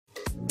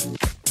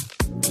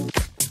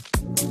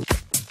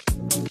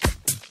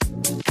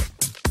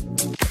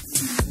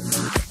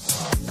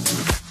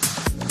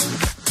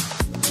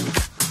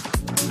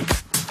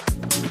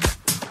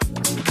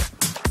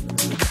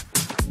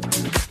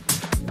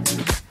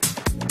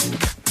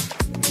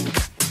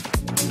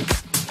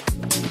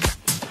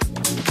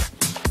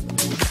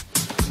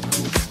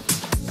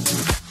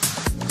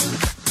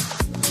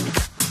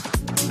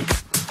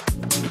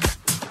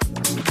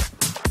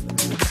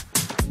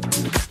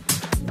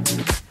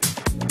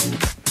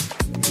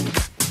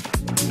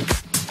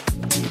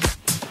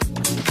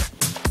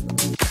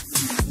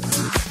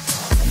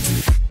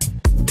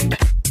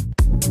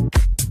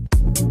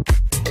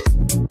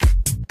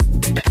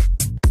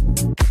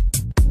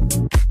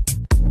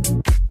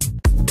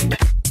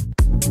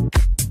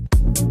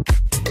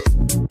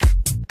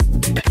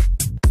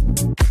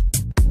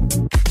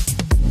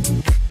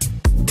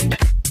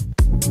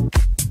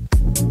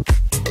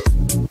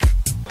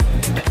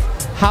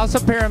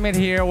House of Pyramid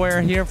here.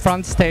 We're here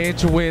front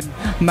stage with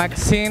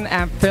Maxine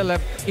and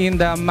Philip in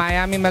the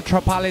Miami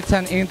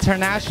Metropolitan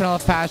International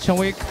Fashion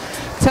Week.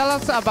 Tell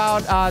us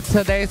about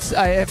today's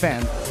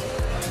event.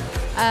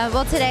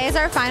 Well, today is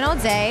our final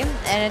day,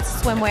 and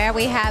it's swimwear.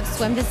 We have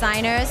swim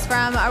designers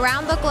from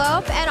around the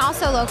globe and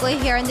also locally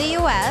here in the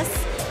U.S.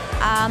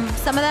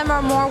 Some of them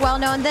are more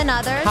well-known than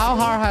others. How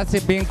hard has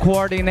it been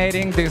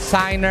coordinating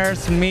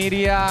designers,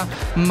 media,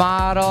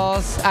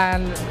 models,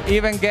 and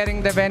even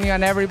getting the venue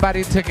and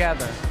everybody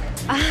together?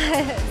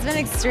 It's been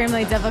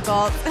extremely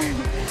difficult.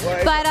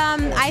 But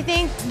I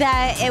think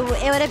that it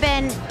would have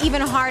been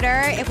even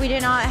harder if we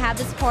did not have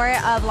the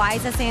support of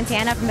Liza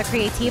Santana from the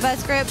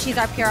Creativas group. She's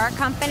our PR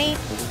company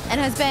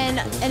and has been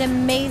an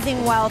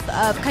amazing wealth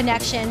of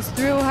connections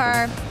through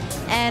her.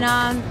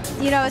 And,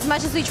 you know, as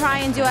much as we try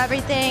and do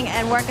everything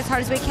and work as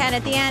hard as we can,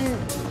 at the end,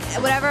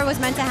 whatever was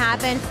meant to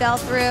happen fell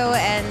through,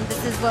 and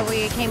this is what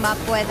we came up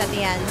with at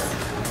the end.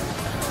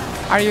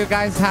 Are you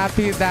guys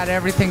happy that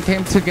everything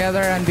came together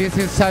and this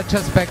is such a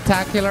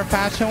spectacular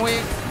fashion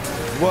week?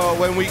 Well,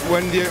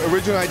 when the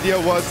original idea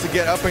was to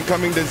get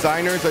up-and-coming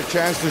designers a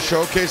chance to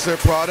showcase their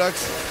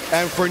products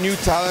and for new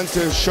talents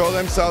to show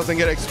themselves and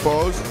get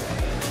exposed.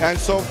 And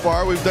so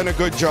far, we've done a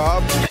good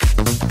job.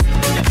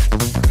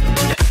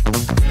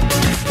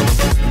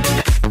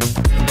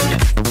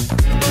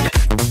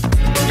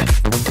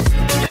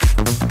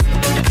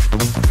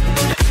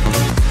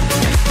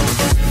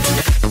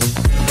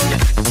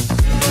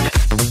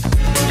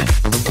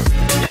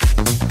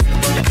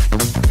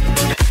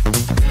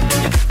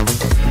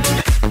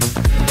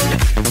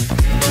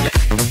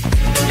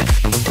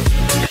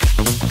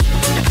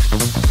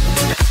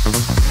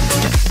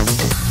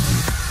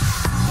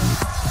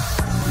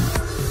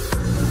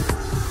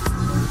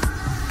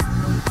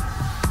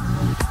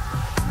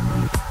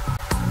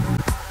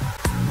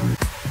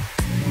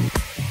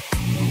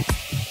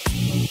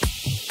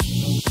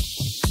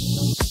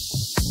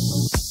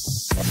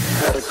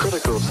 At a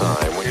critical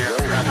time when young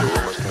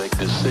people must make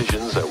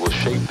decisions that will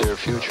shape their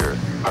future,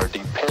 are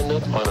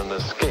dependent on an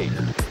escape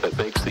that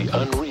makes the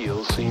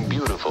unreal seem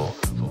beautiful.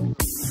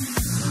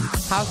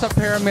 House of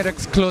Pyramid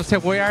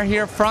exclusive. We are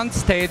here front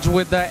stage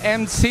with the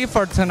MC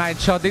for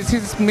tonight's show. This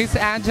is Miss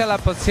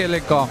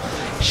Posillico.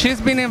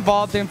 She's been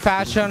involved in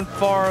fashion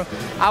for,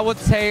 I would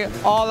say,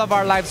 all of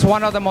our lives.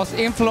 One of the most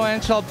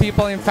influential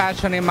people in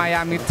fashion in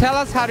Miami. Tell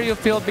us, how do you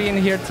feel being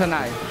here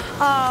tonight?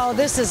 Oh,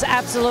 this is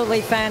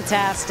absolutely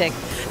fantastic.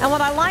 And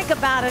what I like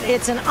about it,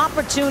 it's an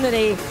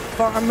opportunity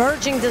for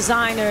emerging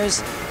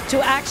designers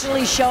to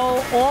actually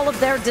show all of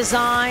their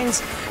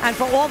designs and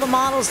for all the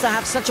models to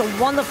have such a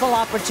wonderful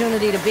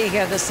opportunity to be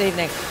here this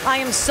evening. I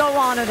am so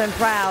honored and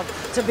proud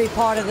to be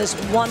part of this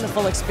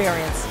wonderful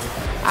experience.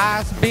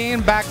 As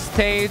being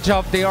backstage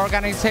of the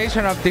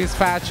organization of this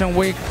fashion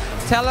week,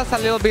 tell us a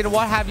little bit,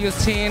 what have you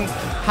seen?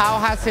 How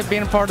has it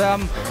been for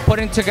them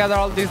putting together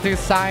all these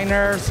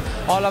designers,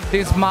 all of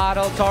these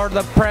models, or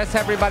the press,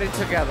 everybody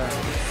together?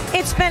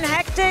 It's been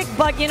hectic,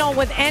 but you know,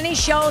 with any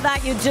show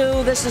that you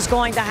do, this is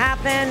going to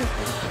happen.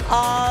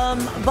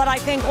 But I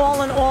think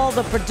all in all,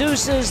 the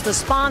producers, the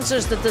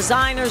sponsors, the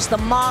designers, the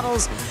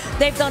models,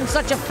 they've done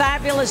such a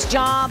fabulous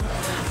job.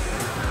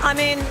 I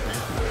mean,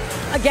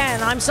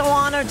 again, I'm so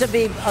honored to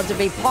be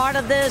part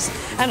of this,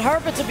 and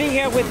Herbert, to be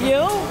here with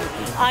you.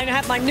 I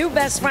have my new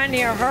best friend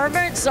here,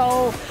 Herbert,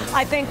 so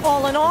I think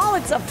all in all,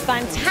 it's a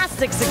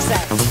fantastic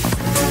success.